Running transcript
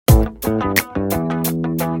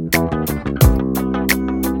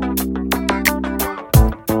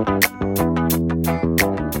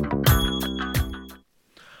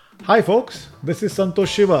Hi, folks. This is Santosh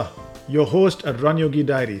Shiva, your host at Run Yogi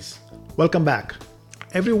Diaries. Welcome back.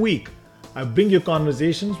 Every week, I bring you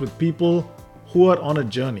conversations with people who are on a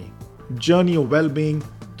journey of well being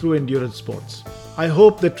through endurance sports. I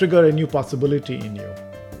hope they trigger a new possibility in you,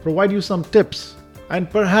 provide you some tips, and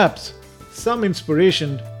perhaps some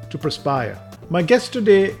inspiration to perspire. My guest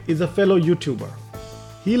today is a fellow YouTuber.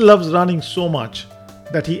 He loves running so much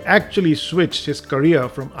that he actually switched his career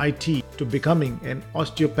from IT to becoming an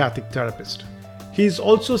osteopathic therapist. He is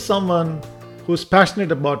also someone who's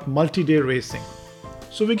passionate about multi-day racing.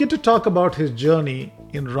 So we get to talk about his journey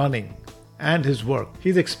in running and his work,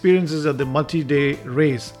 his experiences at the multi-day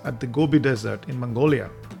race at the Gobi Desert in Mongolia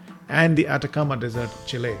and the Atacama Desert,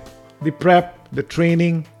 Chile. The prep, the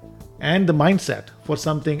training, and the mindset for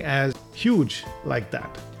something as huge like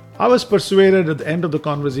that. I was persuaded at the end of the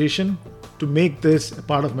conversation to make this a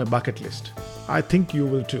part of my bucket list. I think you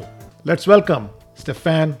will too. Let's welcome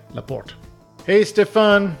Stéphane Laporte. Hey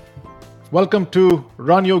Stéphane, welcome to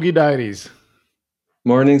Run Yogi Diaries.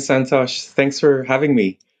 Morning, Santosh. Thanks for having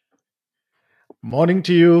me. Morning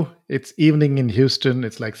to you. It's evening in Houston.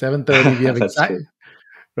 It's like 7:30. We have That's true.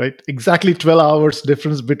 exactly 12 hours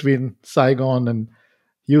difference between Saigon and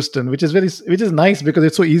Houston, which is nice because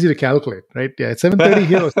it's so easy to calculate, right? Yeah, it's 7:30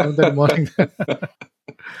 here or 7:30 morning.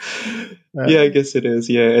 Yeah, I guess it is.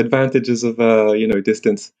 Yeah, advantages of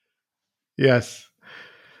distance. Yes.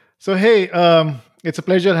 So, hey, it's a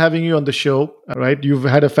pleasure having you on the show. Right, you've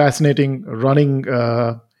had a fascinating running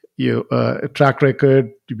track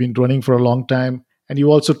record. You've been running for a long time, and you've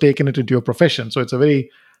also taken it into your profession. So, it's a very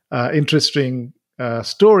interesting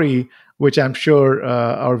story, which I'm sure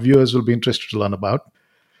our viewers will be interested to learn about.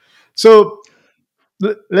 So,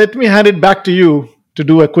 let me hand it back to you to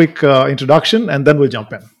do a quick introduction, and then we'll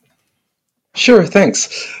jump in. Sure, thanks.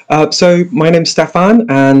 So my name's Stefan,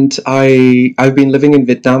 and I've been living in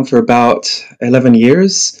Vietnam for about 11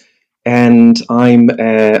 years, and I'm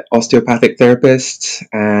an osteopathic therapist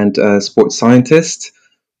and a sports scientist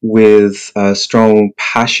with a strong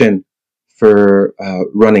passion for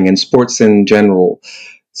running and sports in general.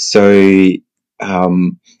 So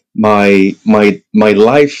um, my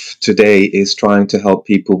life today is trying to help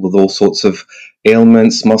people with all sorts of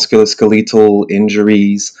ailments, musculoskeletal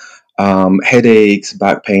injuries, headaches,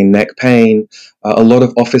 back pain, neck pain, a lot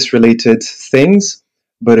of office related things.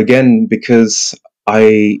 But again, because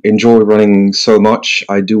I enjoy running so much,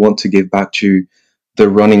 I do want to give back to the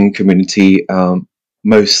running community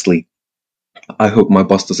mostly. I hope my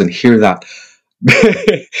boss doesn't hear that.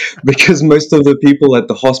 Because most of the people at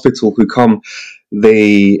the hospital who come,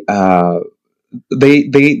 they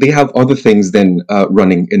they have other things than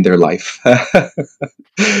running in their life.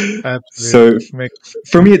 So Absolutely.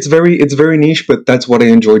 for me, it's very niche, but that's what I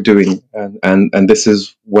enjoy doing, and this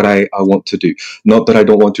is what I want to do. Not that I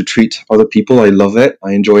don't want to treat other people. I love it.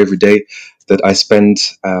 I enjoy every day that I spend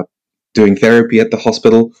doing therapy at the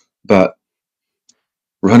hospital. But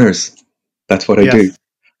runners, that's what I do. Yes.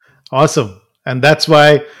 Awesome. And that's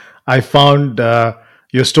why I found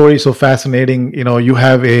your story so fascinating. You know, you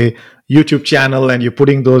have a YouTube channel and you're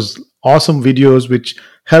putting those awesome videos which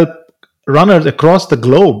help runners across the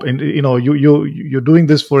globe. And you know, you're doing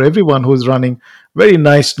this for everyone who's running. Very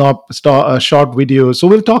nice, short videos. So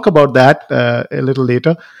we'll talk about that a little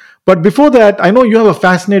later. But before that, I know you have a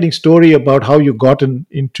fascinating story about how you got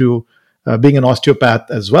into being an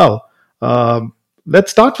osteopath as well.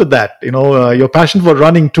 Let's start with that. You know, your passion for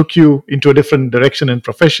running took you into a different direction in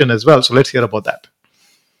profession as well. So let's hear about that.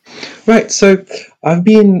 Right. So I've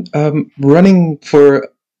been running for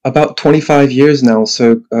about 25 years now,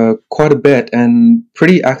 so quite a bit, and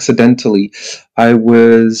pretty accidentally. I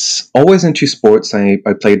was always into sports. I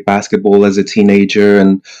played basketball as a teenager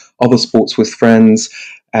and other sports with friends.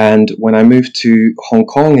 And when I moved to Hong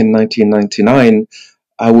Kong in 1999,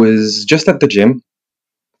 I was just at the gym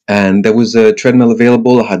and there was a treadmill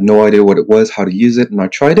available. I had no idea what it was, how to use it, and I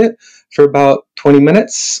tried it for about 20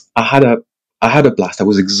 minutes. I had a blast. I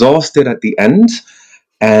was exhausted at the end,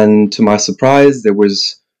 and to my surprise, there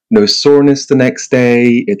was no soreness the next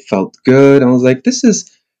day. It felt good. I was like, this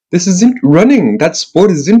is running. That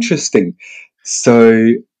sport is interesting.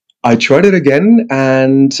 So I tried it again,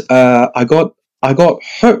 and I got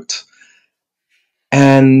hooked,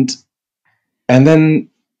 and and then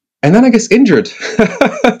and then I guess injured.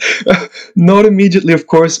 Not immediately, of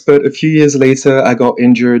course, but a few years later, I got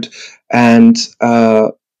injured, and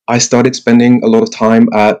I started spending a lot of time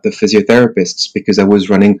at the physiotherapists because I was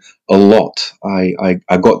running a lot.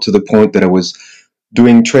 I got to the point that I was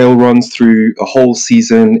doing trail runs through a whole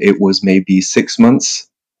season. It was maybe 6 months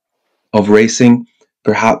of racing,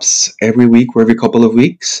 perhaps every week or every couple of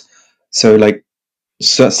weeks. So, like,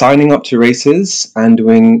 signing up to races and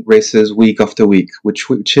doing races week after week, which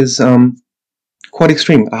is quite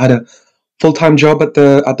extreme. I had a full-time job at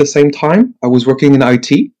the same time. I was working in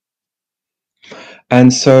IT,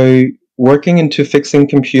 and so working into fixing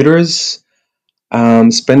computers,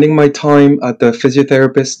 spending my time at the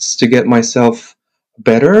physiotherapists to get myself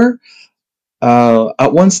better.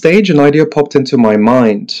 At one stage, an idea popped into my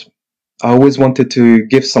mind. I always wanted to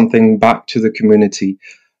give something back to the community.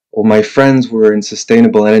 All my friends were in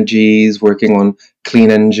sustainable energies, working on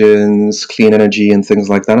clean engines, clean energy, and things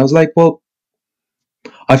like that. I was like, well,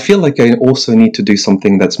 I feel like I also need to do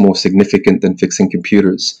something that's more significant than fixing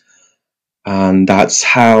computers. And that's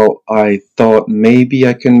how I thought maybe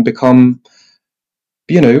I can become,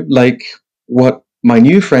 like what my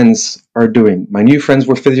new friends are doing. My new friends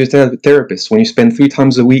were physiotherapists. When you spend 3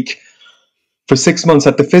 times a week for 6 months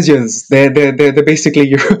at the physios, they're basically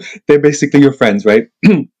your they're basically your friends, right?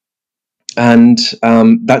 And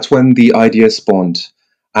that's when the idea spawned.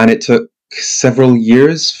 And it took several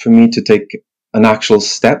years for me to take an actual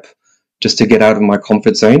step just to get out of my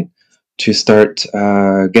comfort zone, to start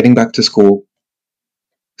getting back to school,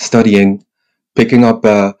 studying, picking up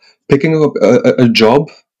a job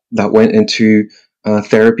that went into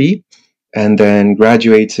therapy, and then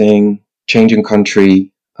graduating, changing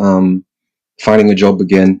country, finding a job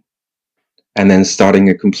again, and then starting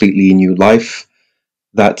a completely new life.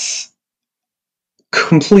 That's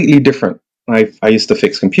completely different. I used to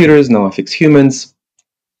fix computers, now I fix humans.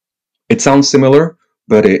 It sounds similar,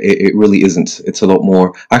 but it really isn't. It's a lot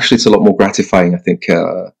more, actually, it's a lot more gratifying, I think,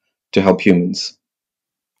 to help humans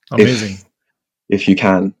Amazing. if you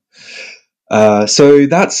can. So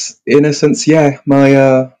that's, in essence, yeah,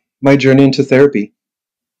 my journey into therapy.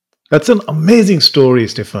 That's an amazing story,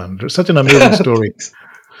 Stefan. Such an amazing story.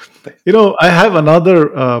 Thanks. I have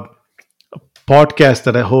another podcast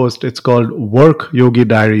that I host. It's called Work Yogi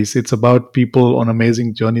Diaries. It's about people on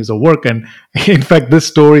amazing journeys of work. And in fact, this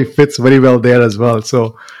story fits very well there as well.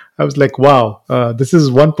 So I was like, wow, this is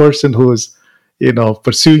one person who is,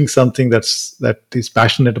 pursuing something that he's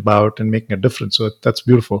passionate about and making a difference. So that's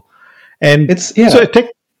beautiful. And It's so yeah, I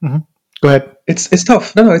take, Mhm. Go ahead. it's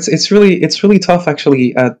tough. No, it's really tough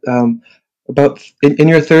actually. At about in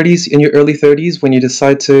your 30s, in your early 30s, when you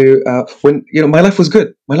decide to when my life was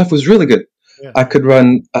good. My life was really good. Yeah. I could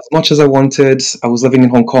run as much as I wanted. I was living in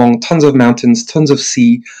Hong Kong, tons of mountains, tons of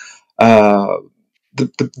sea. Uh,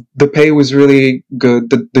 the pay was really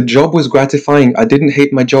good. The job was gratifying. I didn't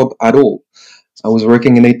hate my job at all. I was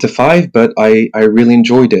working an 8 to 5, but I really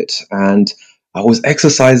enjoyed it, and I was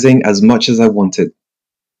exercising as much as I wanted.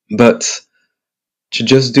 But to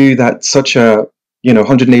just do that, such a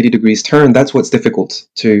 180 degrees turn, that's what's difficult,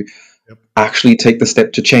 to Yep. actually take the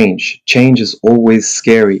step to change. Change is always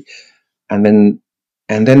scary. And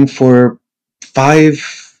then for five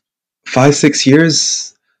 6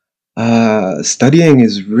 years, studying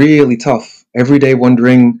is really tough. Every day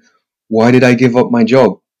wondering, why did I give up my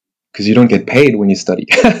job? Because you don't get paid when you study.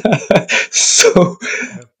 So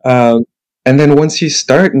Yep. um, and then once you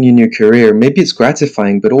start in your new career, maybe it's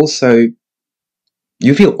gratifying, but also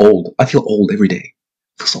you feel old. I feel old every day.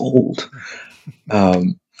 I feel so old.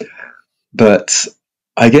 Um, but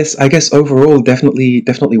I guess overall,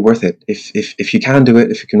 definitely worth it. If you can do it,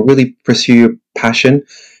 if you can really pursue your passion,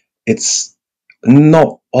 it's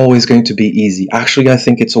not always going to be easy. Actually, I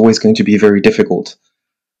think it's always going to be very difficult.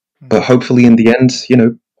 But hopefully, in the end,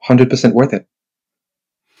 100% worth it.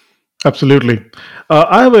 Absolutely.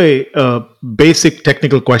 I have a basic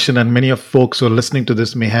technical question, and many of folks who are listening to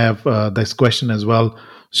this may have this question as well.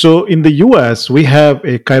 So, in the US, we have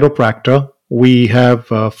a chiropractor, we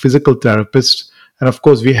have a physical therapist, and of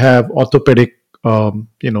course, we have orthopedic,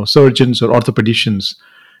 surgeons or orthopedicians.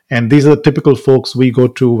 And these are the typical folks we go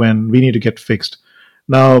to when we need to get fixed.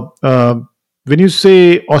 Now, when you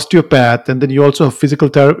say osteopath, and then you also have physical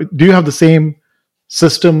therapy, do you have the same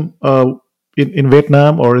system in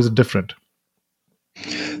Vietnam, or is it different?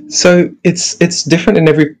 So it's different in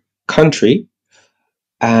every country.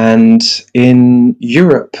 And in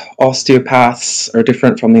Europe, osteopaths are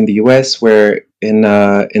different from in the US, where in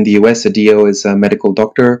the US, a DO is a medical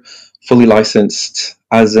doctor, fully licensed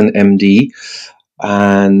as an MD.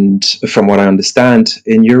 And from what I understand,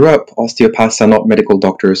 in Europe, osteopaths are not medical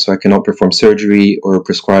doctors, so I cannot perform surgery or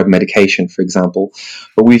prescribe medication, for example.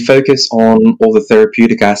 But we focus on all the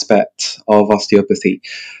therapeutic aspect of osteopathy.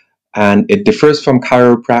 And it differs from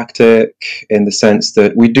chiropractic in the sense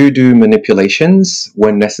that we do manipulations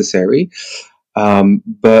when necessary,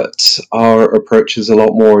 but our approach is a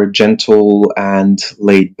lot more gentle and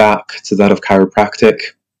laid back to that of chiropractic.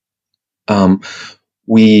 Um,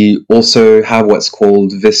 We also have what's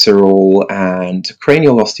called visceral and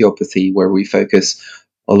cranial osteopathy, where we focus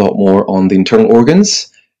a lot more on the internal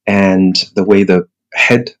organs and the way the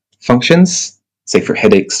head functions, say for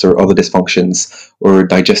headaches or other dysfunctions or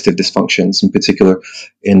digestive dysfunctions, in particular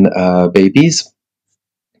in babies.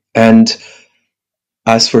 And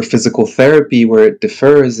as for physical therapy, where it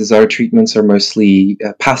differs is our treatments are mostly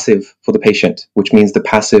passive for the patient, which means the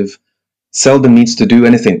passive seldom needs to do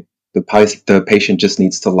anything. The patient just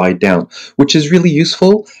needs to lie down, which is really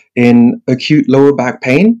useful in acute lower back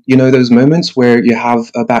pain. You know, those moments where you have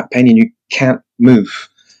a back pain and you can't move.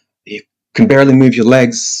 You can barely move your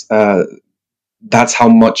legs. That's how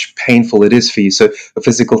much painful it is for you. So a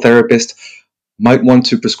physical therapist might want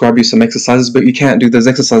to prescribe you some exercises, but you can't do those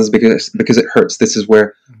exercises because it hurts. This is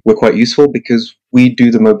where we're quite useful because we do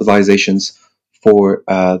the mobilizations for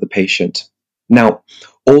the patient. Now,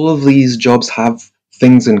 all of these jobs have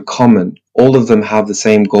things in common. All of them have the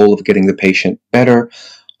same goal of getting the patient better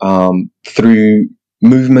through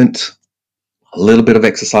movement, a little bit of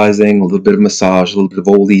exercising, a little bit of massage, a little bit of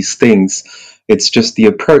all these things. It's just the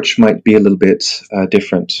approach might be a little bit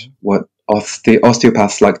different. What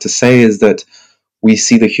osteopaths like to say is that we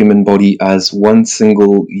see the human body as one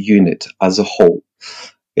single unit, as a whole.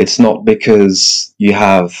 It's not because you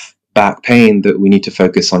have back pain that we need to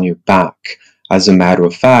focus on your back. As a matter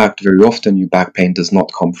of fact, very often your back pain does not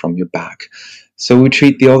come from your back. So we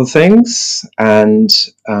treat the other things, and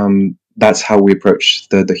that's how we approach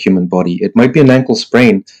the human body. It might be an ankle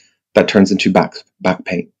sprain that turns into back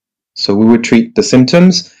pain. So we would treat the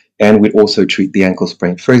symptoms, and we'd also treat the ankle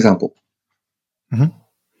sprain, for example. Mhm.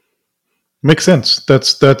 Makes sense.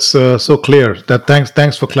 That's so clear. That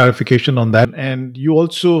thanks for clarification on that. And you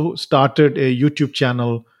also started a YouTube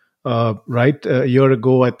channel, right, a year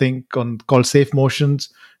ago, I think, on called Safe Motions.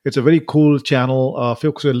 It's a very cool channel.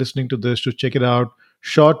 Folks who are listening to this to check it out.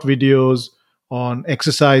 Short videos on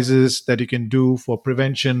exercises that you can do for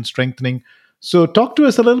prevention, strengthening. So, talk to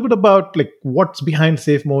us a little bit about like what's behind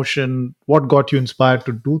Safe Motion. What got you inspired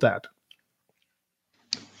to do that?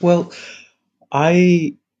 Well,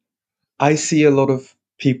 I I see a lot of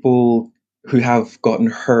people who have gotten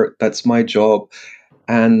hurt. That's my job.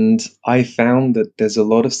 And I found that there's a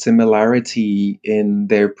lot of similarity in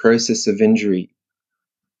their process of injury.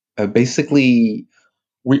 Basically,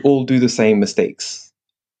 we all do the same mistakes.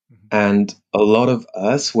 And a lot of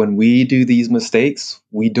us, when we do these mistakes,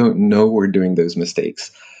 we don't know we're doing those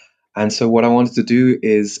mistakes. And so, what I wanted to do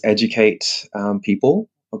is educate people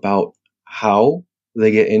about how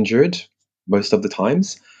they get injured most of the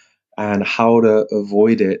times and how to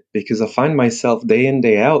avoid it, because I find myself day in,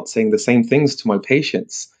 day out saying the same things to my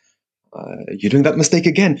patients. You're doing that mistake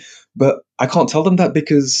again. But I can't tell them that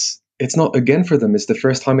because it's not again for them. It's the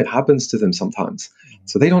first time it happens to them sometimes.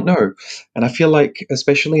 So they don't know. And I feel like,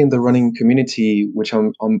 especially in the running community, which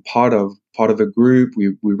I'm part of a group,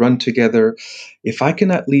 we run together. If I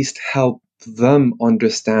can at least help them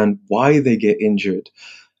understand why they get injured,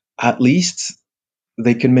 at least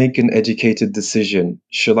they can make an educated decision.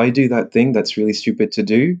 Should I do that thing that's really stupid to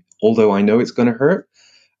do, although I know it's going to hurt?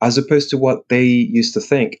 As opposed to what they used to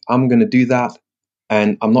think, I'm going to do that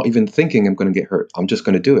and I'm not even thinking I'm going to get hurt. I'm just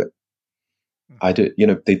going to do it. I do,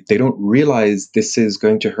 they don't realize this is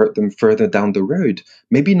going to hurt them further down the road.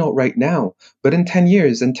 Maybe not right now, but in 10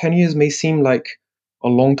 years. And 10 years may seem like a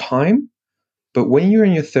long time, but when you're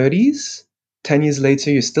in your 30s, 10 years later,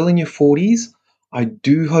 you're still in your 40s. I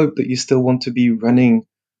do hope that you still want to be running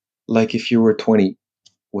like if you were 20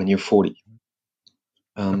 when you're 40.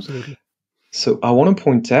 Um, Absolutely. so I want to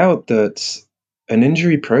point out that an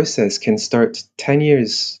injury process can start 10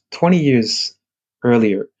 years, 20 years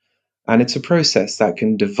earlier. And it's a process that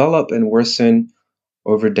can develop and worsen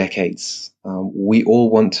over decades. We all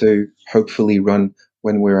want to hopefully run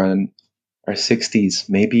when we're in our 60s,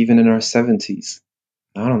 maybe even in our 70s.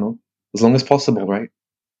 I don't know, as long as possible, Yeah, right?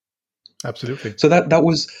 absolutely. So that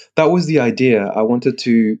was the idea. I wanted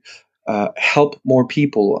to help more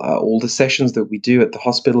people. All the sessions that we do at the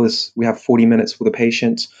hospital is we have 40 minutes with a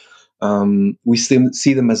patient. We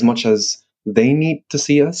see them as much as they need to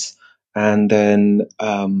see us, and then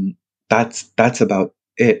that's about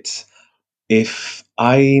it. If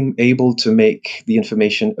I'm able to make the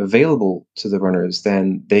information available to the runners,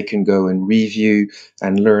 then they can go and review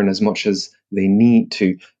and learn as much as they need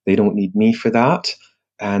to. They don't need me for that.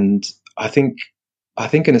 And I think I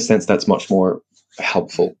think in a sense that's much more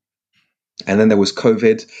helpful. And then there was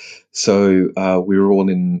COVID, so we were all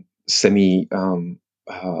in semi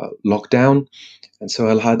lockdown, and so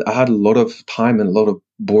I had a lot of time and a lot of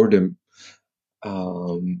boredom.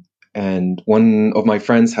 And one of my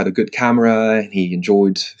friends had a good camera and he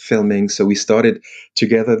enjoyed filming, so we started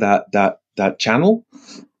together that channel.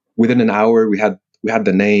 Within an hour, we had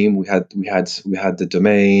the name, we had the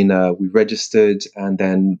domain, we registered, and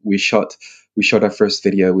then we shot our first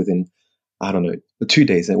video within, I don't know, 2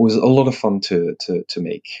 days. And it was a lot of fun to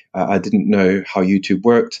make. I didn't know how YouTube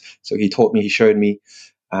worked, so he taught me, he showed me,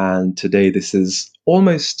 and today this is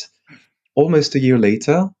almost a year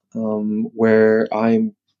later, where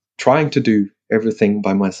I'm trying to do everything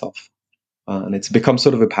by myself, and it's become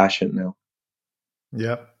sort of a passion now.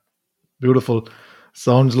 Yeah, beautiful.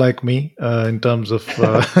 Sounds like me in terms of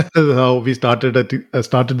how we started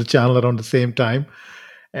the channel around the same time.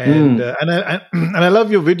 And Mm, and I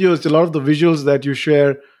love your videos. A lot of the visuals that you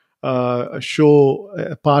share show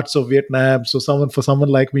parts of Vietnam. So someone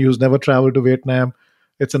like me who's never traveled to Vietnam,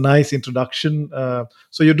 it's a nice introduction.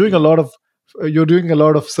 So you're doing a lot of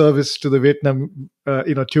service to the Vietnam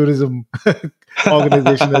tourism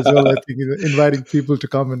organization as well. I think inviting people to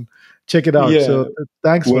come and check it out. yeah, So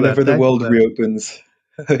thanks for that. whenever the Thanks for world that. reopens,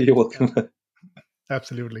 you're Yeah, welcome.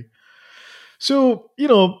 absolutely. So,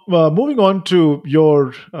 moving on to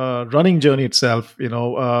your running journey itself,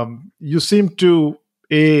 you seem to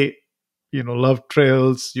a, love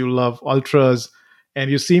trails, you love ultras,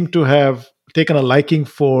 and you seem to have taken a liking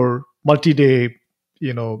for multi-day,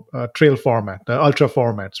 trail format, ultra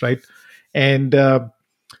formats, right? And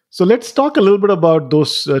so let's talk a little bit about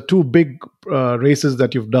those two big races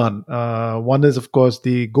that you've done. One is, of course,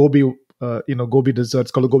 the Gobi, Gobi Desert.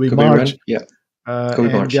 It's called the Gobi Kobe March, Run, yeah. Kobe and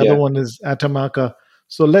the March, other yeah. one is Atamaka.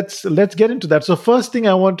 So let's get into that. So first thing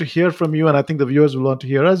I want to hear from you, and I think the viewers will want to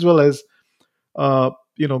hear as well as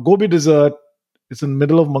Gobi Desert. It's in the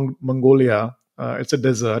middle of Mongolia. It's a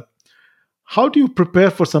desert. How do you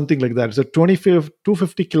prepare for something like that? It's a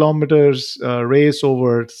 250 kilometers race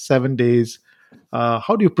over 7 days.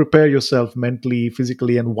 How do you prepare yourself mentally,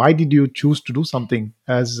 physically, and why did you choose to do something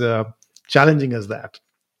as challenging as that?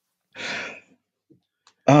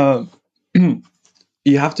 Um,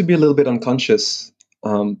 you have to be a little bit unconscious,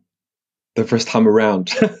 the first time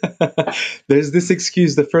around. There's this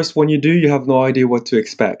excuse: the first one you do, you have no idea what to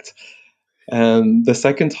expect, and the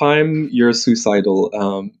second time you're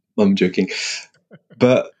suicidal. I'm joking,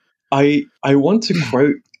 but I want to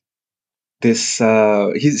quote this.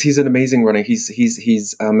 He's an amazing runner.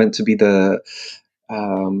 He's meant to be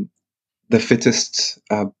um, the fittest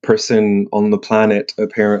person on the planet.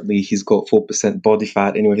 Apparently, he's got 4% body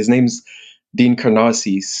fat. Anyway, his name's Dean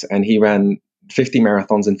Karnazes, and he ran 50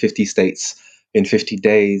 marathons in 50 states in 50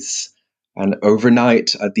 days. And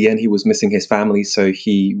overnight, at the end, he was missing his family, so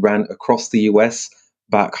he ran across the US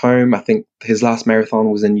back home. I think his last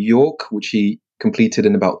marathon was in New York, which he completed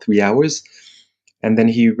in about 3 hours. And then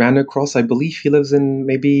he ran across, I believe he lives in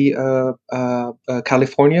maybe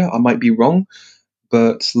California. I might be wrong,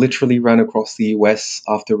 but literally ran across the US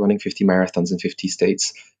after running 50 marathons in 50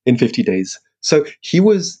 states in 50 days. So he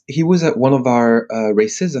was at one of our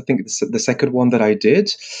races. I think the second one that I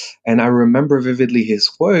did, and I remember vividly his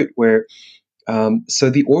quote where, so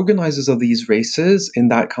the organizers of these races in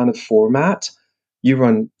that kind of format, you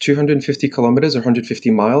run 250 kilometers or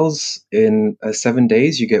 150 miles in 7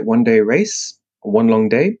 days. You get 1 day race, one long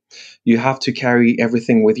day. You have to carry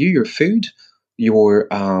everything with you: your food, your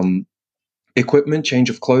equipment,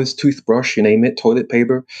 change of clothes, toothbrush, you name it, toilet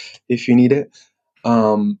paper if you need it.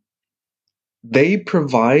 Um, they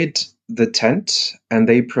provide the tent and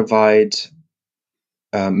they provide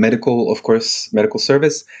medical, of course, medical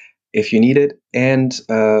service if you need it, and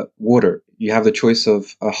water. You have the choice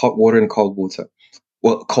of hot water and cold water.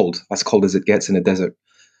 Well, cold, as cold as it gets in a desert.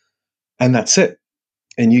 And that's it.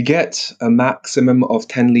 And you get a maximum of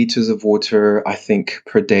 10 liters of water, I think,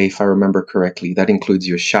 per day, if I remember correctly. That includes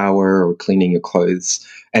your shower or cleaning your clothes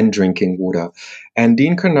and drinking water. And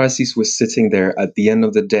Dean Karnazes was sitting there at the end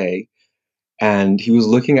of the day and he was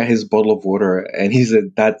looking at his bottle of water and he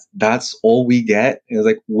said, that's all we get. And I was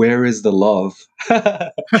like, where is the love? And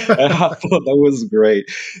I thought that was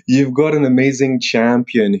great. You've got an amazing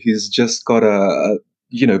champion who's just got a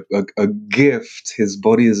gift. His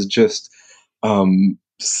body is just,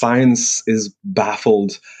 science is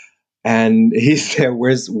baffled, and he's there.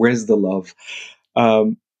 Where's the love?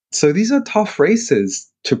 Um, so these are tough races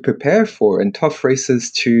to prepare for, and tough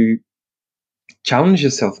races to challenge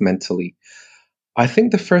yourself mentally. I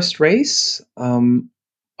think the first race,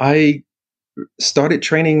 I started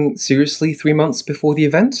training seriously 3 months before the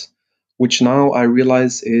event, which now I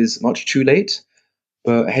realize is much too late.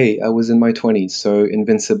 But hey, I was in my 20s, so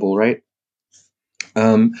invincible, right?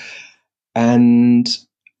 Um, and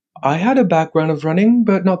I had a background of running,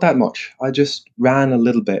 but not that much. I just ran a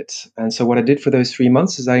little bit. And so what I did for those 3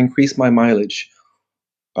 months is I increased my mileage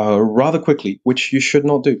rather quickly, which you should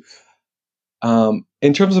not do.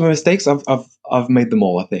 In terms of my mistakes, I've made them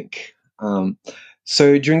all, I think.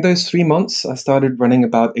 So during those 3 months, I started running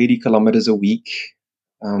about 80 kilometers a week,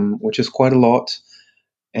 which is quite a lot.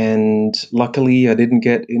 And luckily, I didn't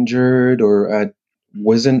get injured or I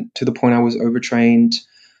wasn't to the point I was overtrained.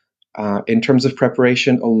 In terms of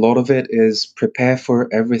preparation, a lot of it is prepare for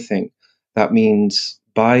everything. That means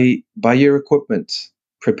buy your equipment,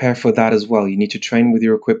 prepare for that as well. You need to train with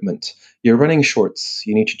your equipment. Your running shorts,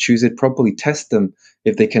 you need to choose it properly. Test them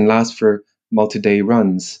if they can last for multi-day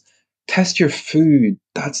runs. Test your food.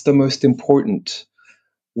 That's the most important.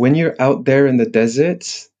 When you're out there in the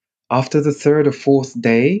desert, after the third or fourth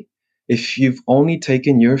day, if you've only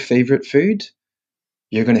taken your favorite food,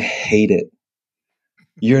 you're going to hate it.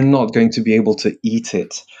 You're not going to be able to eat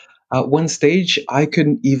it. At one stage, I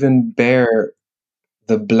couldn't even bear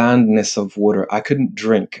the blandness of water. I couldn't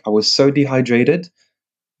drink. I was so dehydrated,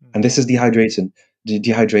 and this is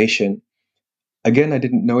dehydration. Again, I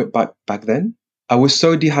didn't know it back then. I was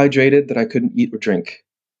so dehydrated that I couldn't eat or drink.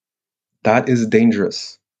 That is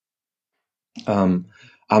dangerous. Um,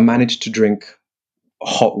 I managed to drink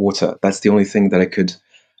hot water. That's the only thing that I could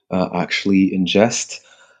actually ingest.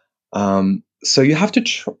 So you have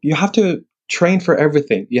to train for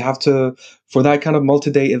everything. You have to for that kind of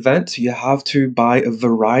multi-day event. You have to buy a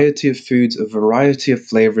variety of foods, a variety of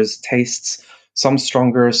flavors, tastes. Some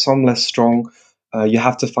stronger, some less strong. You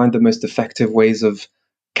have to find the most effective ways of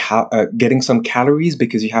getting some calories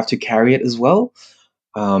because you have to carry it as well.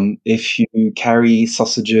 If you carry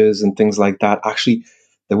sausages and things like that, actually,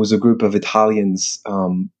 there was a group of Italians.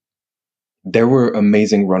 They were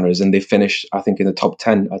amazing runners, and they finished, I think, in the top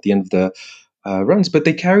 10 at the end of the runs. But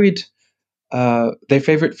they carried their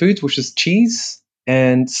favorite foods, which is cheese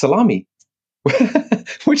and salami,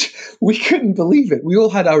 which we couldn't believe it. We all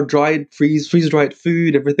had our freeze dried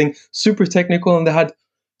food, everything super technical, and they had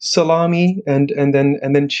salami and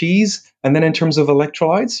then cheese. And then in terms of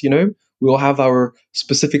electrolytes, we all have our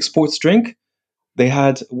specific sports drink. They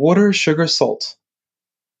had water, sugar, salt.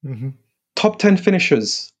 Hmm. Top 10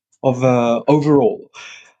 finishers of overall.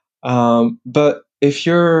 But if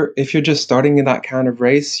you're just starting in that kind of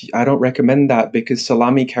race, I don't recommend that because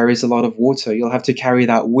salami carries a lot of water. You'll have to carry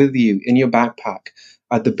that with you in your backpack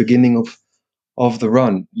at the beginning of the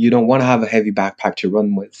run. You don't want to have a heavy backpack to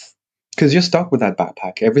run with because you're stuck with that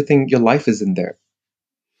backpack. Everything, your life is in there.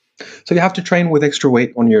 So you have to train with extra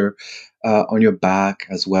weight on your back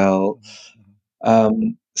as well.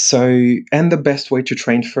 And the best way to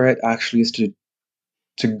train for it actually is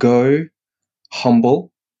to go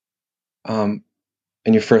humble. Um,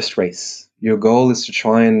 in your first race. Your goal is to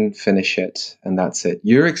try and finish it, and that's it.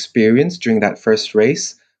 Your experience during that first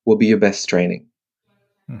race will be your best training.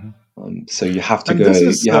 Hmm. So you have to And go. this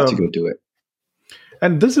is You have to go do it.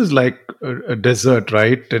 like a desert,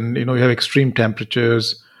 right? And you have extreme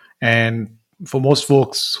temperatures, and for most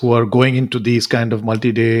folks who are going into these kind of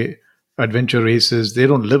multi-day adventure races, they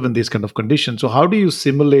don't live in these kind of conditions. So how do you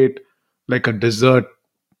simulate like a desert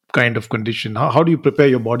kind of condition? How do you prepare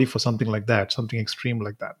your body for something like that, something extreme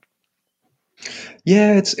like that?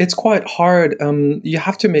 Yeah, it's quite hard. You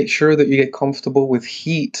have to make sure that you get comfortable with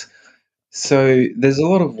heat. So there's a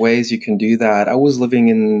lot of ways you can do that. I was living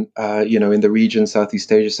in the region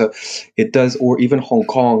Southeast Asia, so it does, or even Hong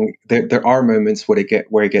Kong. There are moments where it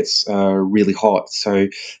gets really hot. So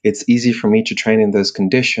it's easy for me to train in those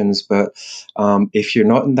conditions. But if you're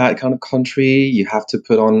not in that kind of country, you have to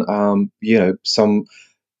put on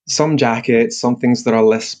some jackets, some things that are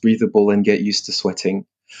less breathable, and get used to sweating.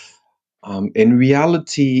 In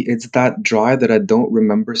reality, it's that dry that I don't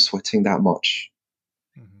remember sweating that much.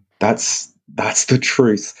 Mhm. That's the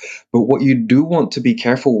truth. But what you do want to be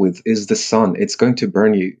careful with is the sun. It's going to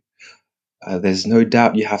burn you. There's no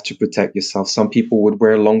doubt you have to protect yourself. Some people would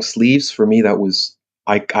wear long sleeves. For me, that was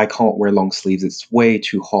I can't wear long sleeves. It's way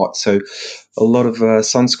too hot. So a lot of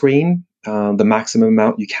sunscreen, the maximum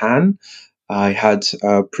amount you can. I had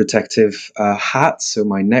a protective hat so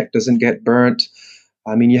my neck doesn't get burnt.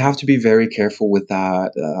 I mean, you have to be very careful with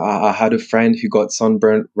that. I had a friend who got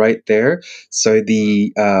sunburnt right there. So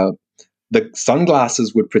the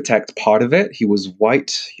sunglasses would protect part of it. He was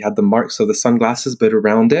white. He had the marks of the sunglasses, but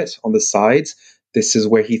around it on the sides, this is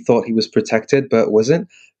where he thought he was protected, but wasn't.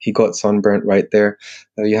 He got sunburnt right there.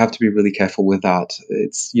 You have to be really careful with that.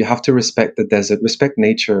 You have to respect the desert, respect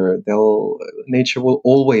nature. Nature will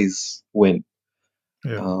always win.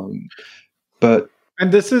 Yeah. Um, but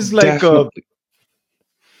And this is like definitely,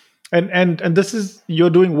 and this is you're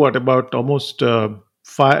doing what about almost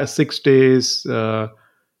 6 days,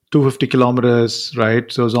 250 kilometers,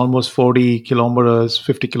 right? So it's almost 40 kilometers,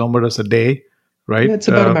 50 kilometers a day, Yeah, right? it's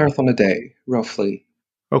about a marathon a day, roughly.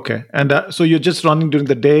 Okay. And so you're just running during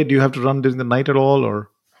the day. Do you have to run during the night at all, or?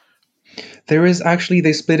 There is actually,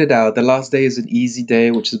 they split it out. The last day is an easy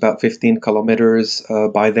day, which is about 15 kilometers.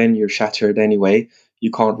 By then, you're shattered anyway.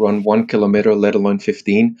 You can't run 1 kilometer, let alone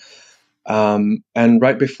 15. And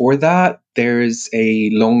right before that, there's a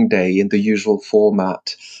long day in the usual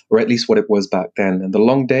format, or at least what it was back then. And the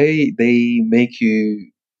long day, they make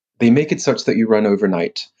it such that you run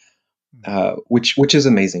overnight, which is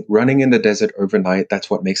amazing. Running in the desert overnight, that's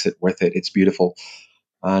what makes it worth it. It's beautiful.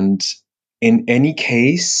 And in any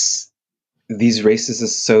case, these races are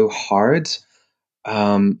so hard.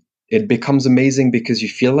 It becomes amazing because you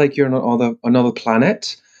feel like you're on another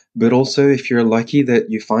planet, but also if you're lucky that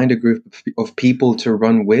you find a group of people to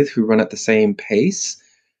run with who run at the same pace,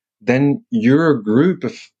 then you're a group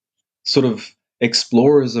of sort of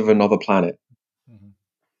explorers of another planet. Mhm.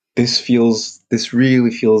 This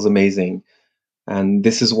really feels amazing. And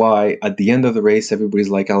this is why at the end of the race, everybody's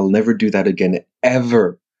like, I'll never do that again,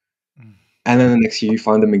 ever. Mm. And then the next year, you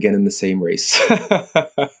find them again in the same race.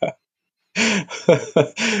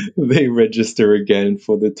 They register again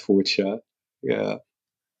for the torture. Yeah.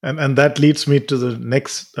 And that leads me to the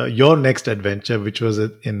next your next adventure, which was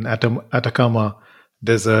in Atacama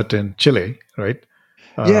Desert in Chile, right?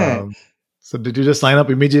 Yeah. Um, so did you just sign up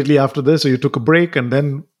immediately after this, or you took a break and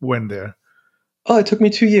then went there? Oh, it took me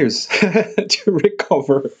 2 years to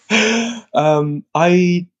recover.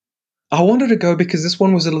 I wanted to go because this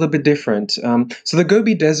one was a little bit different. So the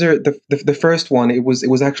Gobi Desert, the first one, it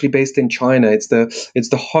was actually based in China. It's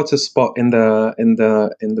the hottest spot in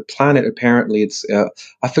the planet. Apparently, it's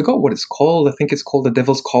I forgot what it's called. I think it's called the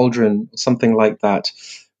Devil's Cauldron, something like that,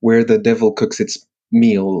 where the devil cooks its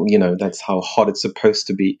meal. That's how hot it's supposed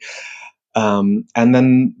to be. And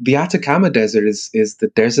then the Atacama Desert is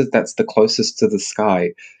the desert that's the closest to the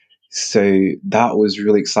sky. So that was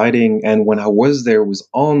really exciting. And when I was there, it was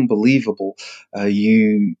unbelievable.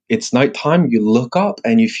 It's nighttime. You look up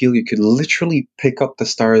and you feel you could literally pick up the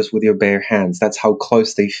stars with your bare hands. That's how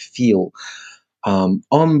close they feel.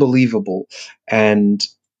 Unbelievable. And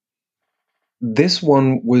this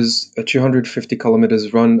one was a 250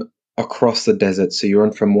 kilometers run across the desert. So you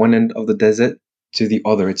run from one end of the desert to the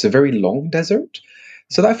other. It's a very long desert.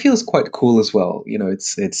 So that feels quite cool as well.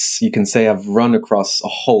 It's you can say I've run across a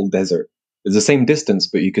whole desert. It's the same distance,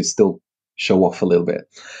 but you could still show off a little bit.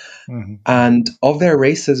 Mm-hmm. And of their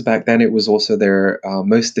races back then, it was also their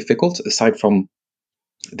most difficult, aside from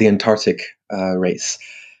the Antarctic race.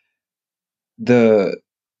 The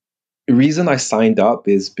reason I signed up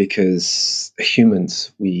is because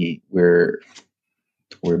humans, we're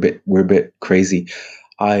a bit crazy.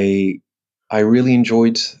 I I really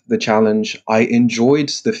enjoyed the challenge. I enjoyed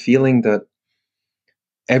the feeling that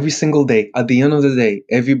every single day, at the end of the day,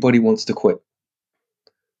 everybody wants to quit.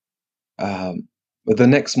 But the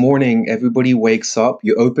next morning, everybody wakes up.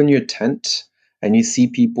 You open your tent and you see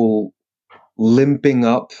people limping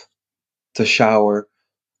up to shower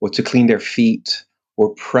or to clean their feet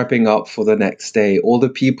or prepping up for the next day. All the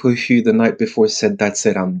people who the night before said, "That's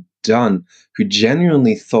it, I'm done," who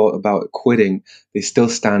genuinely thought about quitting, they still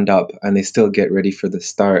stand up and they still get ready for the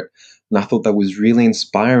start. And I thought that was really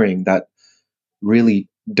inspiring, that really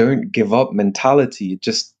don't give up mentality. It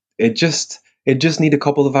just need a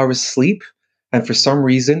couple of hours sleep. And for some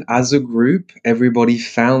reason, as a group, everybody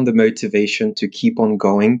found the motivation to keep on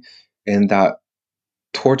going in that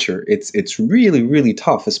torture. It's really, really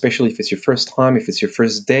tough, especially if it's your first time, if it's your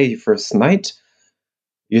first day, your first night.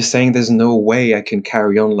 You're saying there's no way I can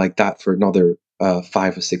carry on like that for another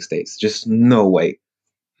 5 or 6 days. Just no way.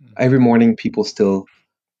 Every morning, people still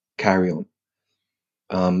carry on.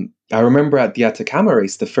 I remember at the Atacama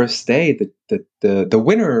race, the first day, the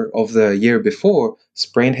winner of the year before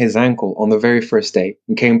sprained his ankle on the very first day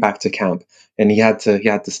and came back to camp, and he had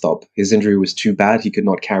to stop. His injury was too bad; he could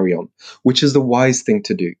not carry on, which is the wise thing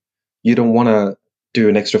to do. You don't want to do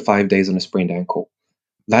an extra 5 days on a sprained ankle.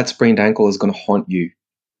 That sprained ankle is going to haunt you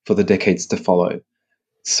for the decades to follow.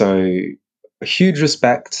 So, a huge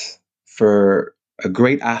respect for a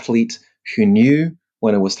great athlete who knew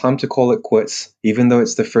when it was time to call it quits, even though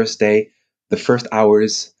it's the first day, the first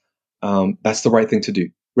hours. That's the right thing to do.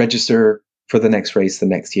 Register for the next race the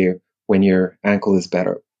next year when your ankle is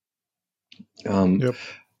better. Um, Yep.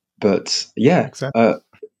 but yeah, Makes sense.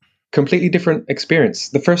 completely different experience.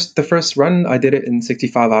 The first run I did it in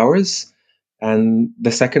 65 hours, and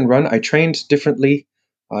the second run I trained differently.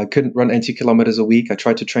 I couldn't run 80 kilometers a week. I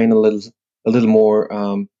tried to train a little more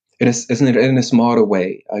in a smarter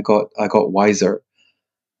way. I got wiser.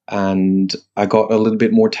 and I got a little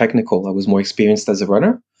bit more technical. I was more experienced as a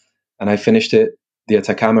runner, and I finished the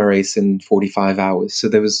Atacama race in 45 hours. So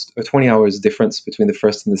there was a 20 hours difference between the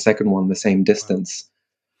first and the second one, the same Wow. distance,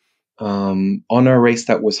 on a race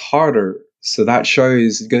that was harder. So that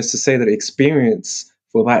shows, it goes to say that experience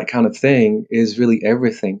for that kind of thing is really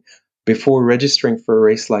everything. Before registering for a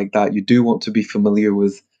race like that, you do want to be familiar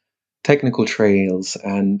with technical trails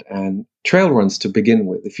and trail runs to begin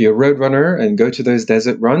with. If you're a road runner and go to those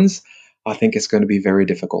desert runs, I think it's going to be very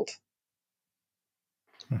difficult.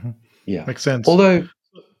 Mhm. Yeah. Makes sense. Although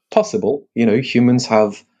possible, humans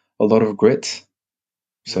have a lot of grit,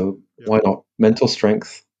 Yep. so Yep. why not? Mental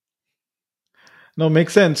strength. No,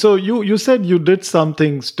 makes sense. So you said you did some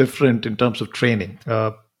things different in terms of training.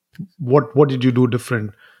 What did you do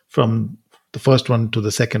different from the first one to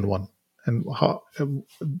the second one, and how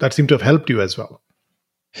that seemed to have helped you as well?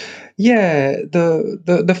 Yeah,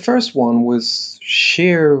 the first one was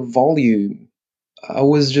sheer volume. I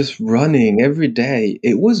was just running every day.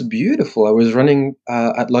 It was beautiful. I was running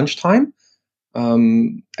at lunchtime,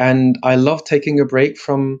 and I love taking a break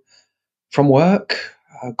from work,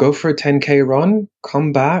 go for a 10K run,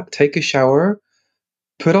 come back, take a shower,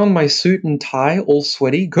 put on my suit and tie, all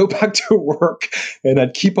sweaty, go back to work, and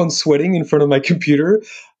I'd keep on sweating in front of my computer.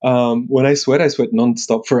 When I sweat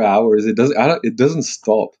nonstop for hours. It doesn't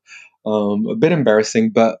stop. A bit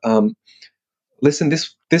embarrassing, but listen,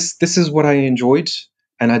 this is what I enjoyed,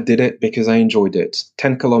 and I did it because I enjoyed it.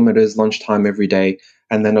 10 kilometers, lunchtime every day,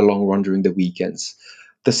 and then a long run during the weekends.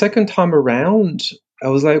 The second time around, I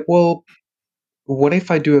was like, well, what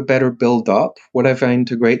if I do a better build up? What if I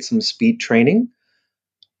integrate some speed training?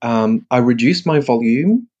 I reduced my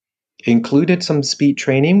volume, included some speed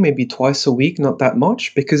training, maybe twice a week, not that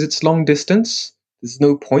much, because it's long distance. There's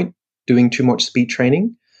no point doing too much speed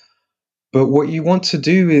training. But what you want to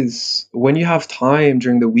do is, when you have time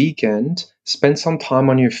during the weekend, spend some time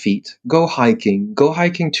on your feet. Go hiking. Go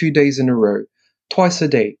hiking 2 days in a row, twice a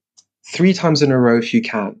day, 3 times in a row if you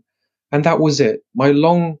can. And that was it. My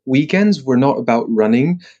long weekends were not about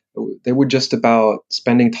running, they were just about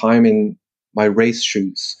spending time in my race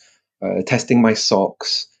shoes, testing my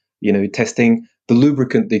socks, testing the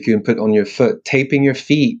lubricant that you can put on your foot, taping your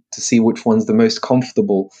feet to see which one's the most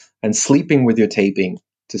comfortable, and sleeping with your taping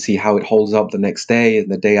to see how it holds up the next day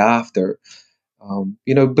and the day after.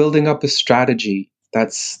 Building up a strategy.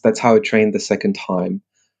 That's how I trained the second time.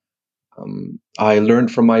 I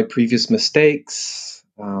learned from my previous mistakes,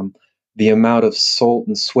 the amount of salt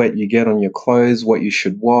and sweat you get on your clothes, what you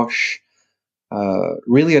should wash.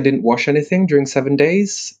 Really, I didn't wash anything during 7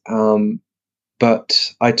 days,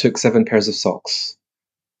 but I took 7 pairs of socks.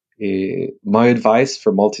 My advice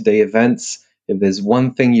for multi-day events: if there's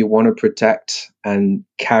one thing you want to protect and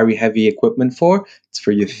carry heavy equipment for, it's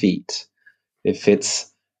for your feet. If Okay.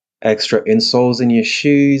 it's extra insoles in your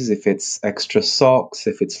shoes, if it's extra socks,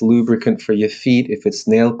 if it's lubricant for your feet, if it's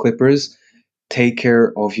nail clippers, take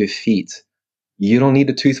care of your feet. You don't need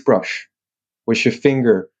a toothbrush. With your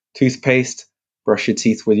finger, toothpaste, brush your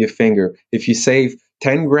teeth with your finger. If you save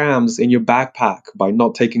 10 grams in your backpack by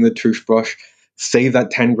not taking the toothbrush, save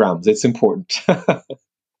that 10 grams. It's important.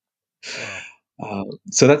 Wow.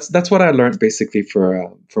 So that's what I learned basically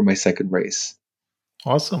for my second race.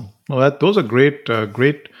 Awesome. Well, those are great,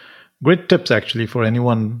 great tips actually for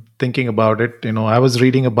anyone thinking about it. I was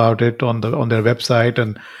reading about it on their website,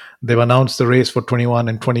 and they've announced the race for 21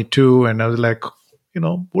 and 22, and I was like,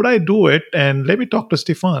 would I do it? And let me talk to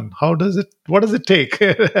Stefan. How does it? What does it take?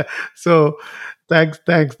 So, thanks.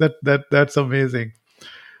 That's amazing.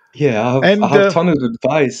 Yeah, I And have ton of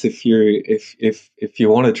advice if you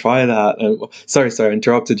want to try that. And sorry, I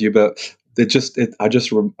interrupted you, but I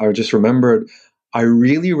just remembered. I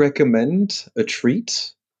really recommend a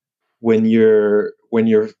treat when you're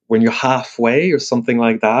halfway or something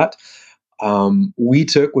like that. We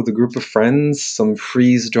took with a group of friends some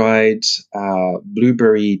freeze dried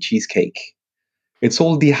blueberry cheesecake. It's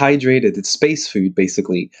all dehydrated. It's space food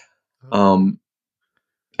basically. Um,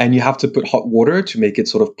 and you have to put hot water to make it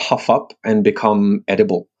sort of puff up and become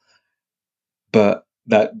edible. But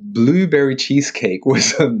that blueberry cheesecake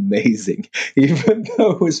was amazing, even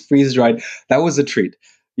though it was freeze dried. That was a treat.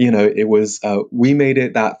 It was. We made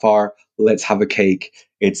it that far. Let's have a cake.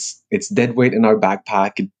 It's dead weight in our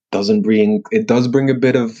backpack. It does bring a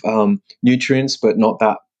bit of nutrients, but not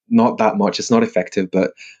that much. It's not effective,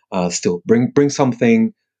 but still bring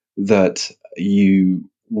something that you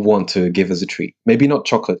want to give as a treat. Maybe not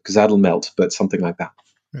chocolate because that'll melt, but something like that.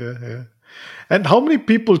 yeah, yeah. And how many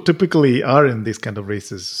people typically are in these kind of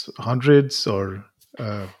races? Hundreds or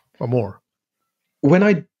more? When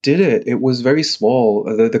I did it, it was very small.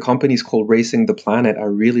 The company's called Racing the Planet. I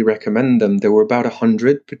really recommend them. There were about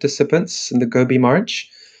 100 participants in the Gobi March,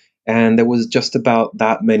 and there was just about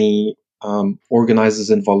that many organizers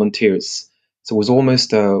and volunteers. So it was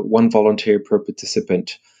almost one volunteer per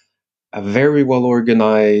participant. Very well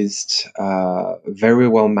organized, very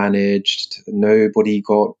well managed. Nobody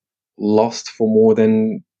got lost for more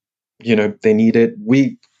than they needed.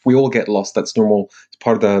 We all get lost. That's normal. It's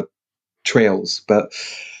part of the trails, but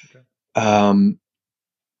Okay. um,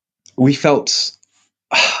 we felt.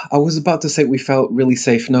 I was about to say we felt really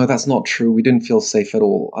safe. No, that's not true. We didn't feel safe at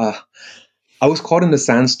all. I was caught in a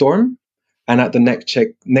sandstorm, and at the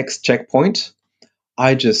next checkpoint,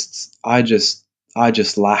 I just, I just, I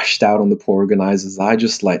just lashed out on the poor organizers. I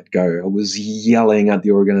just let go. I was yelling at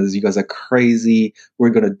the organizers, "You guys are crazy. We're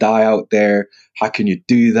gonna die out there. How can you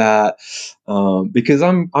do that?" Because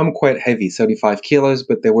I'm quite heavy, 75 kilos,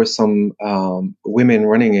 but there were some women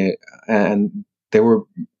running it, and they were,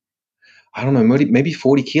 I don't know, maybe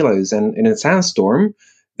 40 kilos, and in a sandstorm,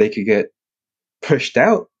 they could get pushed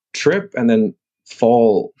out, trip, and then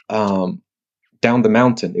fall down the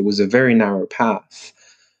mountain. It was a very narrow path.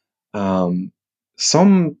 Um,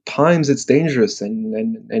 Sometimes it's dangerous,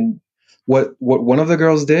 and what one of the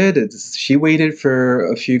girls did is she waited for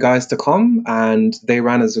a few guys to come, and they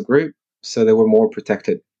ran as a group, so they were more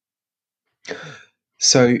protected.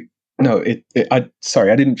 So no, I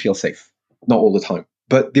sorry, I didn't feel safe, not all the time,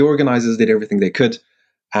 but the organizers did everything they could,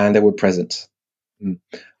 and they were present. Mm.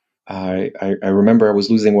 I remember I was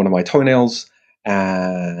losing one of my toenails,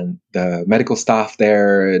 and the medical staff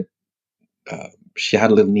there, uh, she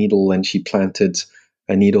had a little needle and she planted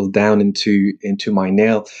a needle down into my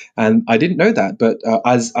nail, and I didn't know that. But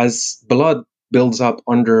as blood builds up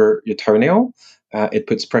under your toenail, it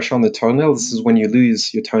puts pressure on the toenail. This is when you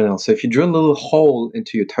lose your toenail. So if you drill a little hole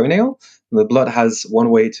into your toenail, the blood has one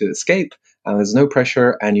way to escape, and there's no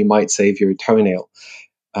pressure, and you might save your toenail.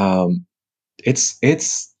 Um, it's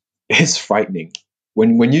it's frightening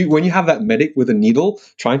when you have that medic with a needle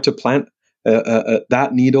trying to plant that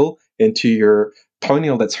needle into your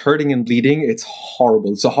toenail that's hurting and bleeding. It's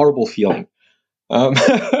horrible. It's a horrible feeling. Um,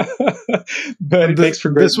 but And it makes for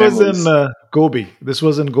great this was in memories. Gobi. This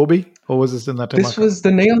was in Gobi, or was this in This Atamaka? was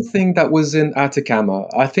the nail thing that was in Atacama.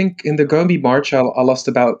 I think in the Gobi March, I lost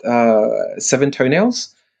about 7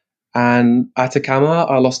 toenails, and Atacama,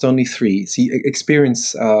 I lost only 3. See,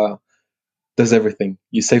 experience does everything.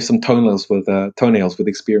 You save some toenails with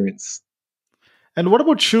experience. And what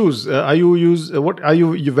about shoes? Are you use what are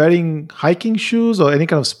you wearing hiking shoes or any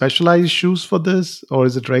kind of specialized shoes for this, or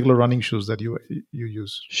is it regular running shoes that you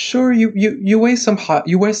use? Sure, you wear some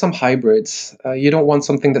hybrids. You don't want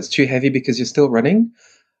something that's too heavy because you're still running,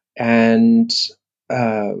 and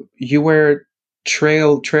you wear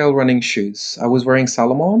trail running shoes. I was wearing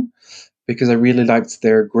Salomon because I really liked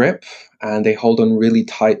their grip, and they hold on really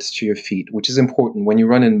tight to your feet, which is important when you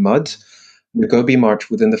run in mud. The Gobi March,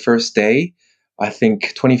 within the first day, I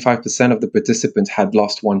think 25% of the participants had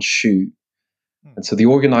lost one shoe. Hmm. And so the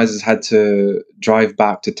organizers had to drive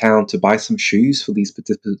back to town to buy some shoes for these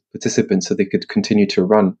participants so they could continue to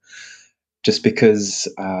run, just because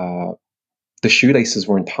the shoelaces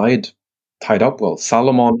weren't tied up well.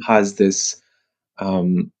 Salomon has this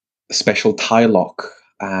um, special tie lock,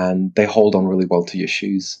 and they hold on really well to your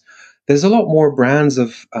shoes. There's a lot more brands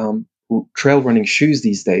of trail running shoes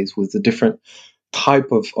these days with a different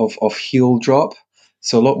type of heel drop.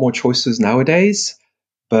 So a lot more choices nowadays.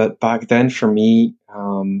 But back then, for me,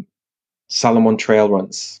 Salomon trail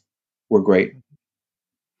runs were great.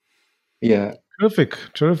 Yeah. Terrific,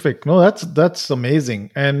 terrific. No, that's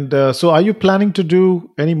amazing. And so, are you planning to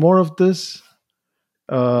do any more of this?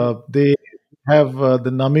 They have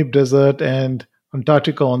the Namib Desert and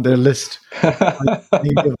Antarctica on their list. Are you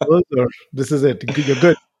planning any of those, or this is it? You're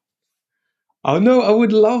good. Oh no, I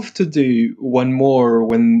would love to do one more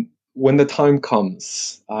when the time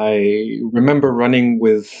comes. I remember running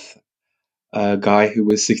with a guy who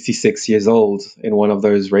was 66 years old in one of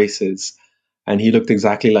those races, and he looked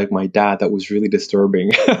exactly like my dad. That was really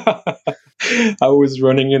disturbing. I was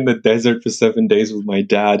running in the desert for 7 days with my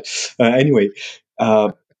dad. Anyway,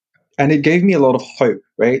 uh, and it gave me a lot of hope,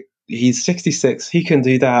 right? He's 66, he can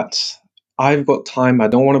do that. I've got time. I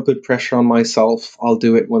don't want to put pressure on myself. I'll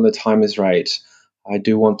do it when the time is right. I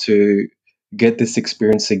do want to get this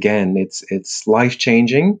experience again. It's life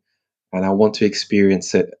changing, and I want to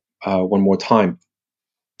experience it one more time.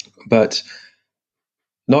 But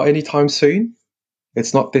not anytime soon.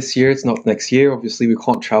 It's not this year. It's not next year. Obviously, we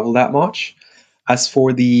can't travel that much. As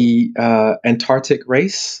for the Antarctic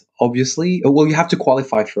race, obviously, well, you have to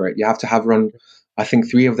qualify for it. You have to have run, I think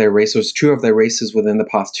three of their races, two of their races within the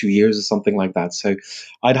past 2 years or something like that. So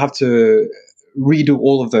I'd have to redo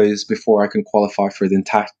all of those before I can qualify for the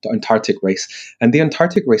Antarctic race. And the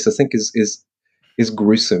Antarctic race, I think, is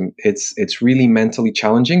gruesome. It's really mentally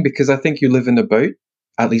challenging because I think you live in a boat,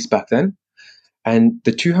 at least back then, and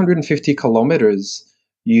the 250 kilometers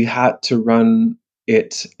you had to run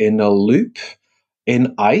it in a loop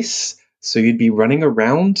in ice. So you'd be running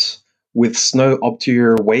around with snow up to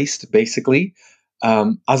your waist, basically,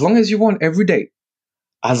 as long as you want every day.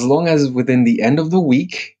 As long as within the end of the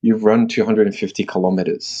week you've run 250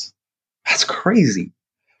 kilometers. That's crazy.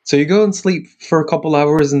 So you go and sleep for a couple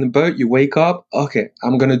hours in the boat, you wake up, okay,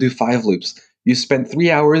 I'm going to do 5 loops. You spend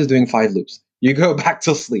 3 hours doing 5 loops. You go back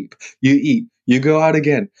to sleep, you eat, you go out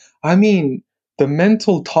again. I mean, the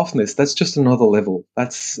mental toughness, that's just another level.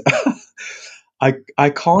 That's I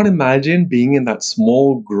can't imagine being in that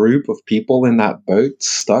small group of people in that boat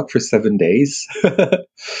stuck for 7 days.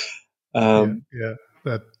 Yeah, um, yeah.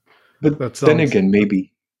 That but that then sounds. again,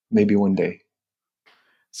 maybe one day.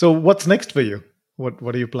 So, what's next for you?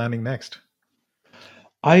 What are you planning next?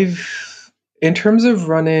 In terms of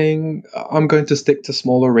running, I'm going to stick to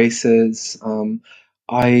smaller races.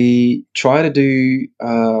 I try to do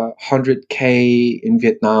 100K in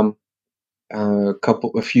Vietnam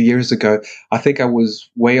a few years ago. I think I was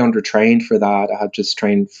way undertrained for that. I had just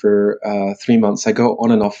trained for 3 months. I go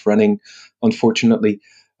on and off running. Unfortunately,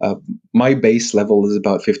 uh, my base level is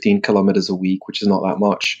about 15 kilometers a week, which is not that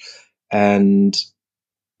much, and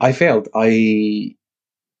I failed. I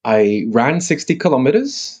ran 60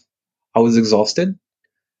 kilometers. I was exhausted,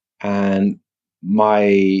 and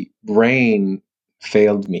my brain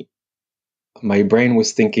failed me. My brain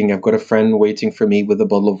was thinking, I've got a friend waiting for me with a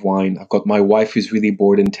bottle of wine. I've got my wife who's really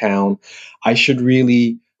bored in town. I should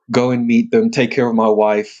really go and meet them, take care of my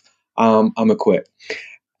wife. I'm a quit.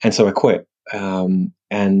 And so I quit.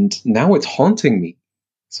 And now it's haunting me.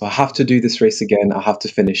 So I have to do this race again. I have to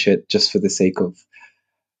finish it just for the sake of,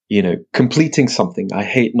 completing something. I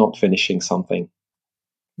hate not finishing something.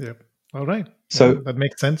 Yeah. All right. Yeah, So that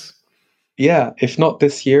makes sense. yeah, if not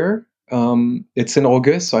this year, it's in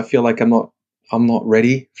August, so I feel like I'm not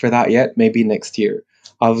ready for that yet. Maybe next year.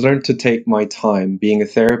 I've learned to take my time. Being a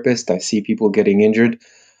therapist, I see people getting injured.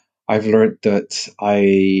 I've learned that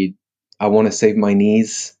I want to save my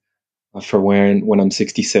knees for when I'm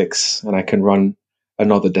 66 and I can run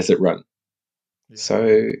another desert run. Yeah.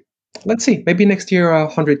 So let's see. Maybe next year,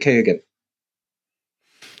 100K again.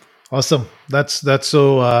 Awesome. That's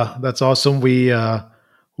awesome. We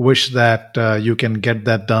wish that you can get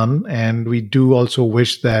that done, and we do also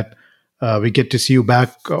wish that we get to see you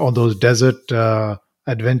back on those desert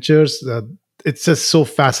adventures. It's just so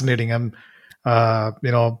fascinating. I'm,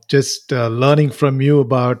 just learning from you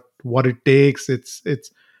about what it takes.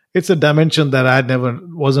 It's a dimension that I never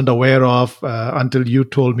wasn't aware of until you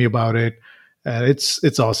told me about it. And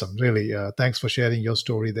it's awesome, really. Thanks for sharing your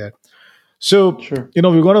story there. So, Sure.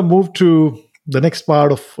 we're going to move to the next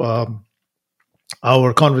part of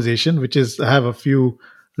our conversation, which is I have a few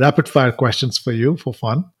rapid fire questions for you for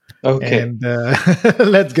fun. Okay. And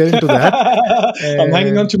let's get into that. I'm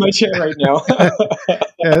hanging on And to my chair right now.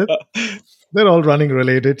 yeah, they're all running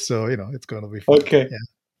related. So, it's going to be fun. Okay. Yeah.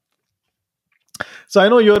 So I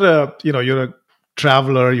know you're a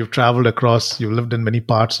traveler. You've traveled across, you've lived in many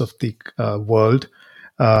parts of the world.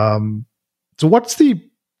 Um, so what's the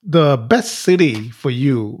best city for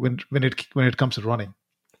you when it comes to running?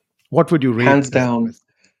 What would you rate Hands as the down, best?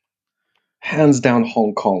 hands down,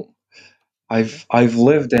 Hong Kong. Okay. I've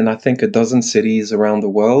lived in I think a dozen cities around the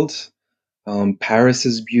world. Paris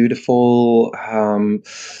is beautiful.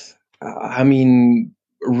 I mean,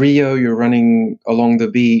 Rio, you're running along the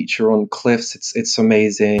beach, you're on cliffs. It's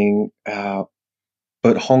amazing.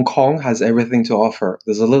 But Hong Kong has everything to offer.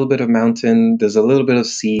 There's a little bit of mountain, there's a little bit of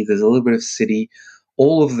sea, there's a little bit of city.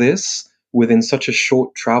 All of this within such a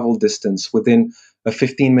short travel distance. Within a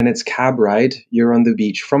 15 minutes cab ride, you're on the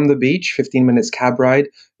beach. From the beach, 15 minutes cab ride,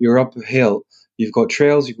 you're up a hill. You've got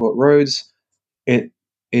trails, you've got roads. It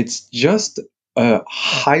it's just a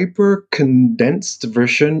hyper condensed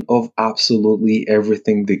version of absolutely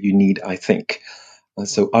everything that you need, I think.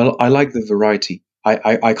 So I like the variety.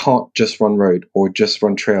 I can't just run road or just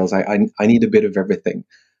run trails. I need a bit of everything.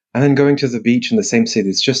 And then going to the beach in the same city,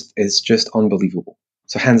 it's just unbelievable.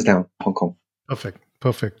 So hands down, Hong Kong. Perfect.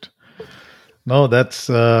 Perfect. No, that's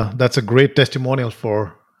a great testimonial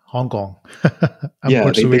for Hong Kong. I'm Yeah,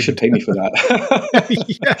 they pursuing should it. pay me for that.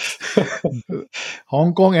 Yes.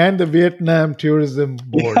 Hong Kong and the Vietnam Tourism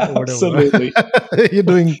Board Yeah, or whatever. absolutely. You're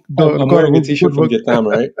doing I'm quite wearing a a t-shirt good from work. Vietnam,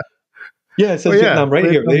 right? Yeah, it Oh says yeah, Vietnam right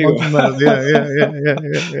here. There Vietnam you Mountain Mile. go. Yeah, yeah, yeah, yeah,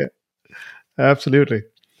 yeah, yeah. Absolutely.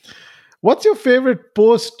 What's your favorite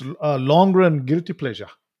post long run guilty pleasure,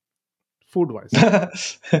 food wise?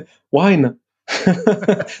 Wine.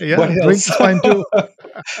 What Yeah, drink else? is fine too.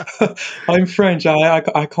 I'm French. I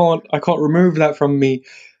can't remove that from me.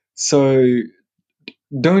 So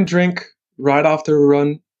don't drink right after a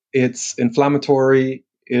run. It's inflammatory.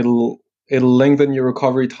 It'll lengthen your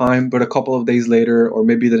recovery time, but a couple of days later, or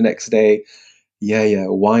maybe the next day, yeah, yeah,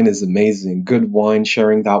 wine is amazing. Good wine,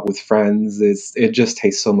 sharing that with friends, it just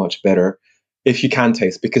tastes so much better if you can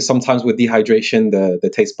taste. Because sometimes with dehydration, the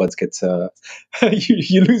taste buds get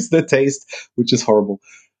you lose the taste, which is horrible.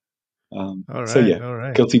 All So right, yeah, all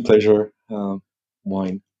right. guilty pleasure,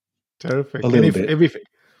 wine a Terrific. little bit.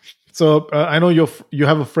 So I know you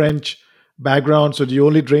have a French background. So do you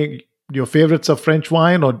only drink your favorites of French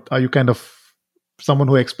wine, or are you kind of someone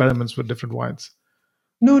who experiments with different wines?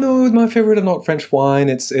 No, no, my favorite are not French wine.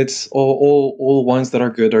 It's all wines that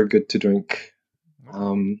are good to drink.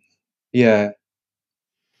 Um, yeah.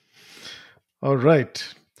 All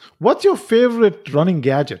right. What's your favorite running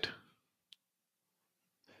gadget?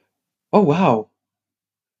 Oh wow.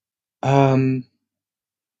 Um,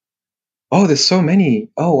 oh, there's so many.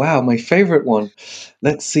 Oh wow, my favorite one.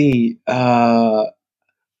 Let's see.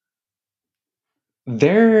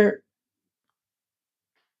 There.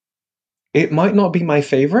 It might not be my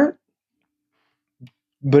favorite,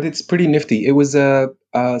 but it's pretty nifty. It was a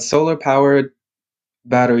solar powered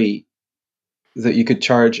battery that you could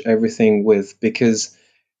charge everything with because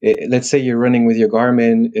let's say you're running with your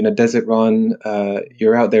Garmin in a desert run,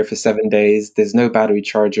 you're out there for 7 days, there's no battery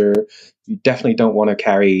charger, you definitely don't want to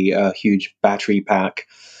carry a huge battery pack.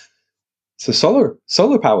 So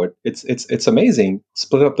solar powered, it's amazing.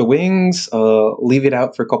 Split up the wings, leave it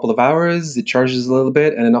out for a couple of hours, it charges a little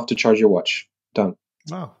bit and enough to charge your watch. Done.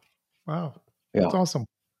 Wow. Wow. That's Yeah, awesome.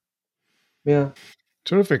 yeah.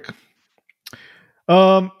 Terrific.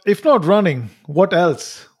 If not running, what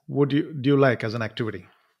else would you do you like as an activity?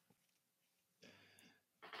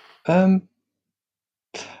 Um,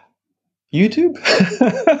 YouTube.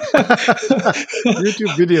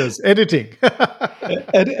 YouTube videos, editing.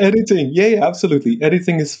 Editing, yeah, yeah, absolutely.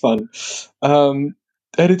 Editing is fun. Um,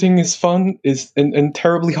 Editing is fun, is and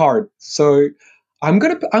terribly hard. So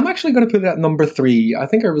I'm actually gonna put it at number three. I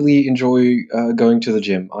think I really enjoy going to the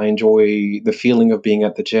gym. I enjoy the feeling of being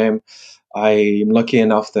at the gym. I'm lucky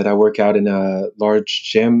enough that I work out in a large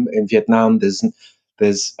gym in Vietnam. There's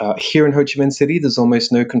here in Ho Chi Minh City. There's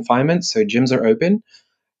almost no confinement, so gyms are open,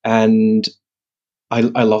 and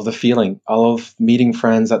I love the feeling. I love meeting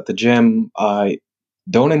friends at the gym. I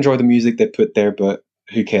don't enjoy the music they put there, but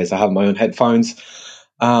who cares? I have my own headphones.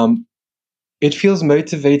 Um, it feels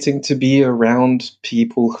motivating to be around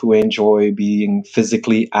people who enjoy being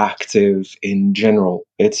physically active in general.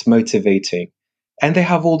 It's motivating. And they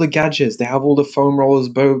have all the gadgets. They have all the foam rollers,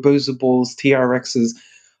 Boza balls, TRXs,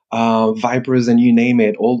 Vibras, and you name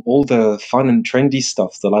it. All the fun and trendy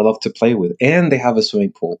stuff that I love to play with. And they have a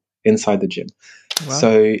swimming pool inside the gym. Wow.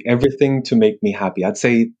 So everything to make me happy. I'd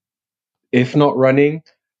say if not running,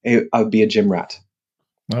 I'd be a gym rat.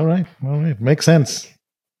 All right. All right. Makes sense.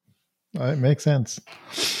 It makes sense.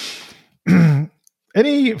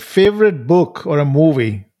 Any favorite book or a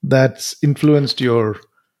movie that's influenced your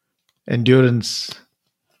endurance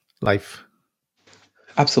life?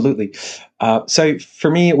 Absolutely. So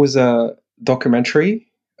for me, it was a documentary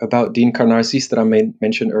about Dean Karnazes that I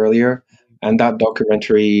mentioned earlier. And that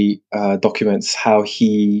documentary documents how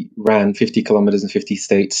he ran 50 kilometers in 50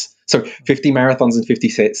 states. So 50 marathons in 50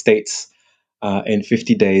 states in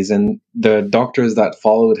 50 days. And the doctors that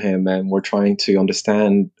followed him and were trying to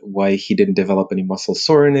understand why he didn't develop any muscle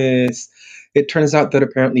soreness. It turns out that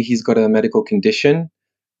apparently he's got a medical condition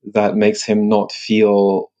that makes him not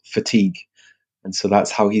feel fatigue. And so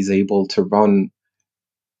that's how he's able to run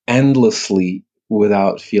endlessly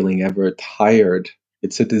without feeling ever tired.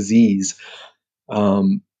 It's a disease.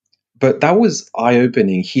 Um, but that was eye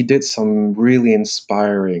opening. He did some really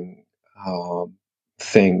inspiring um,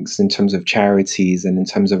 things in terms of charities and in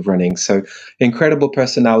terms of running. So incredible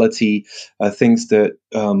personality, things that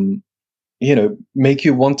make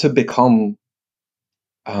you want to become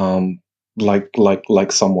um,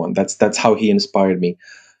 like someone. That's how he inspired me.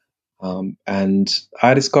 And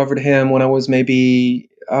I discovered him when I was maybe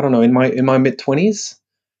I don't know in my mid 20s.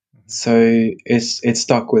 So it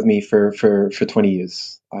stuck with me for 20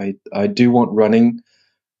 years. I do want running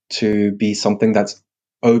to be something that's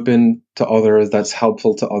open to others, that's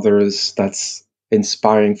helpful to others, that's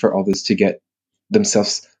inspiring for others to get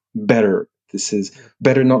themselves better. This is Yep.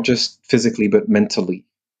 better not Yep. just physically but mentally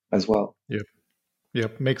as well. Yep.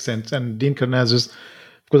 Yep. Makes sense. And Dean Karnazes,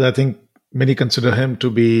 because I think many consider him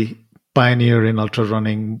to be pioneer in ultra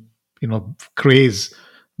running, craze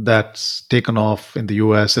that's taken off in the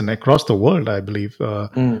US and across the world, I believe.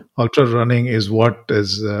 Mm. Ultra running is what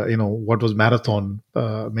was marathon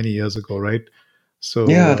many years ago, right? So,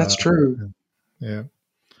 Yeah, that's true. yeah.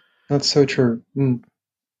 That's so true. Mm.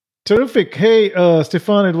 Terrific. Hey,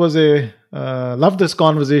 Stefan, it was love this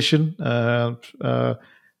conversation.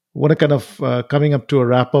 Want to kind of coming up to a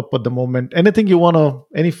wrap up at the moment. Anything you want to,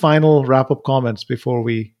 any final wrap up comments before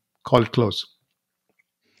we call it close?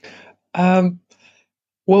 Um,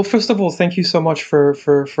 Well, first of all, thank you so much for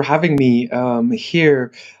having me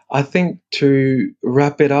here. I think to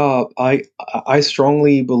wrap it up, I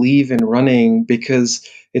strongly believe in running because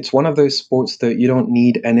it's one of those sports that you don't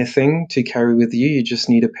need anything to carry with you. You just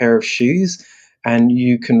need a pair of shoes, and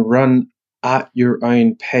you can run at your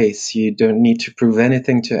own pace. You don't need to prove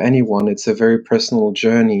anything to anyone. It's a very personal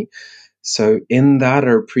journey. So in that,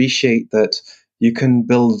 I appreciate that you can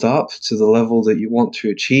build up to the level that you want to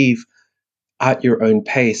achieve at your own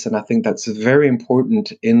pace. And I think that's very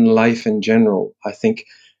important in life in general. I think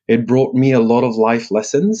it brought me a lot of life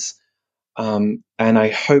lessons. And I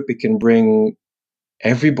hope it can bring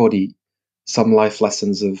everybody some life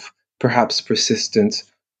lessons of perhaps persistence,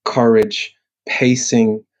 courage,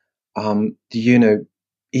 pacing,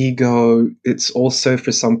 ego. It's also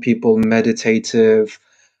for some people meditative.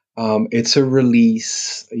 It's a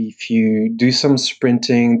release. If you do some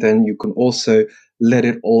sprinting, then you can also let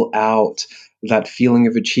it all out. That feeling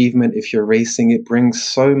of achievement, if you're racing, it brings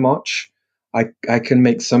so much. I can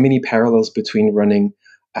make so many parallels between running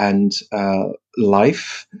and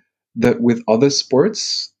life that with other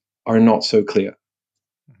sports are not so clear.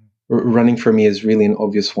 Running for me is really an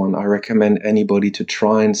obvious one. I recommend anybody to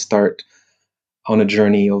try and start on a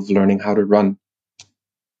journey of learning how to run.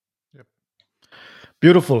 Yep.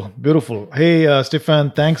 Beautiful, beautiful. Hey,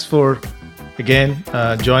 Stefan, thanks for again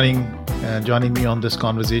joining me on this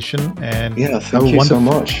conversation. And yeah, thank you so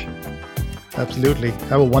much. Absolutely.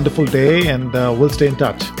 Have a wonderful day, and we'll stay in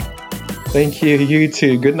touch. Thank you. You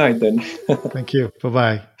too. Good night then. Thank you.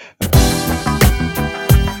 Bye-bye.